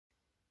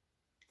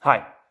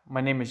Hi,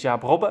 my name is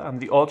Jaap Robben. I'm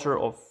the author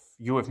of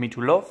You Have Me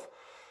to Love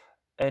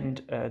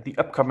and the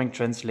upcoming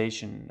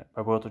translation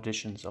by World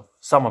Editions of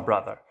Summer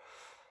Brother.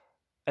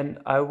 And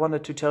I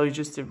wanted to tell you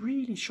just a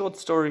really short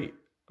story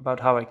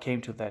about how I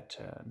came to that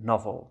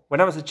novel.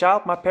 When I was a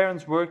child, my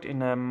parents worked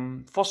in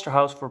a foster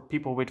house for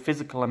people with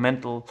physical and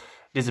mental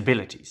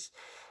disabilities.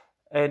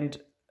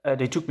 And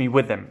they took me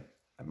with them.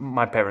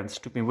 My parents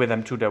took me with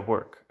them to their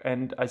work.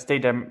 And I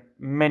stayed there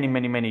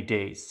many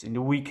days, in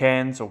the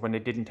weekends or when they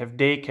didn't have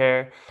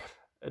daycare,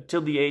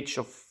 till the age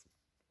of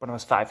when I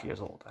was 5 years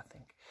old, I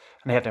think.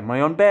 And I had my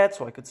own bed,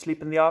 so I could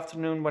sleep in the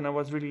afternoon when I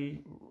was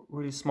really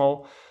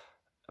small.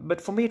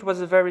 But for me, it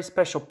was a very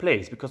special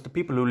place because the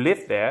people who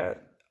lived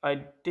there,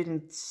 I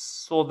didn't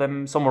saw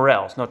them somewhere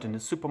else, not in the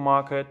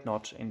supermarket,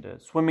 not in the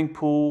swimming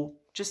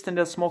pool, just in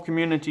the small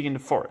community in the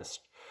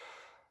forest.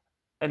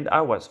 And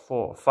I was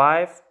 4 or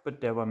 5, but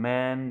there were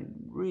men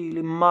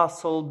really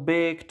muscled,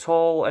 big,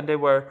 tall, and they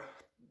were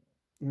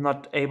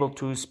not able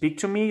to speak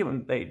to me.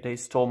 They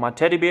stole my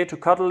teddy bear to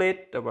cuddle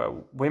it. There were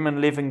women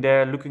living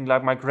there looking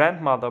like my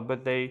grandmother,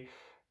 but they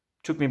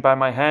took me by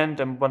my hand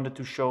and wanted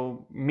to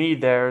show me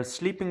their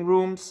sleeping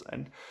rooms.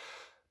 And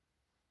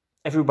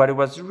everybody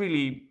was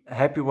really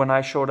happy when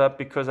I showed up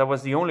because I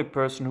was the only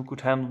person who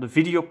could handle the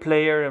video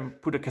player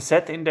and put a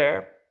cassette in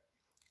there.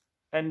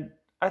 And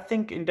I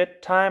think in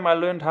that time I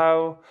learned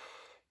how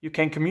you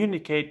can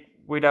communicate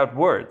without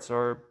words,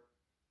 or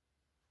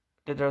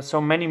that there are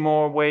so many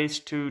more ways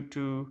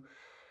to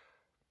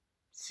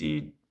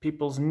see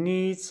people's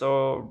needs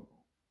or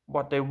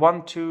what they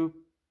want to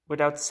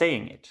without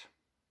saying it.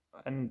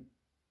 And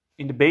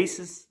in the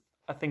basis,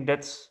 I think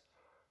that's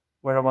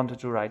where I wanted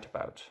to write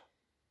about.